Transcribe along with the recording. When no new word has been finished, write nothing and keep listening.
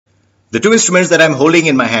The two instruments that I'm holding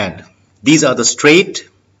in my hand, these are the straight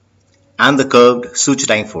and the curved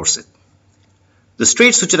suture-tying forceps. The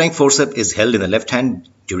straight suture-tying forceps is held in the left hand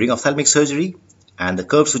during ophthalmic surgery, and the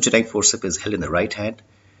curved suture-tying forceps is held in the right hand.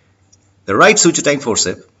 The right suture-tying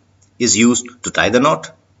forceps is used to tie the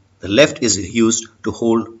knot. The left is used to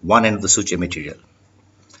hold one end of the suture material.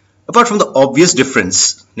 Apart from the obvious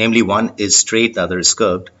difference, namely one is straight, the other is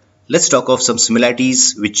curved, let's talk of some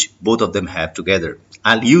similarities which both of them have together.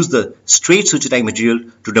 I'll use the straight suture-tying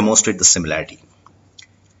material to demonstrate the similarity.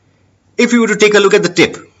 If you were to take a look at the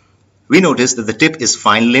tip, we notice that the tip is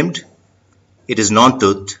fine-limbed, it is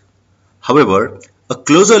non-toothed. However, a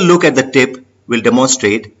closer look at the tip will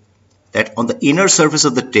demonstrate that on the inner surface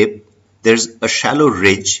of the tip, there's a shallow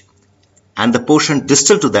ridge, and the portion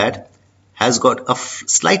distal to that has got a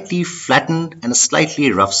slightly flattened and a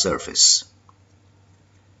slightly rough surface.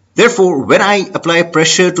 Therefore, when I apply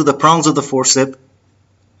pressure to the prongs of the forceps,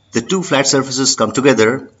 the two flat surfaces come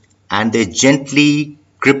together and they gently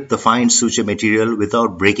grip the fine suture material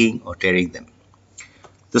without breaking or tearing them.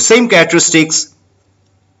 The same characteristics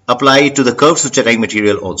apply to the curved suture-tying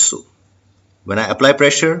material also. When I apply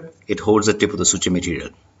pressure, it holds the tip of the suture material.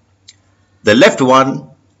 The left one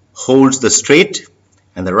holds the straight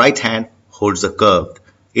and the right hand holds the curved.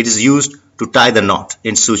 It is used to tie the knot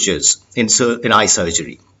in sutures in eye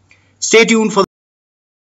surgery. Stay tuned for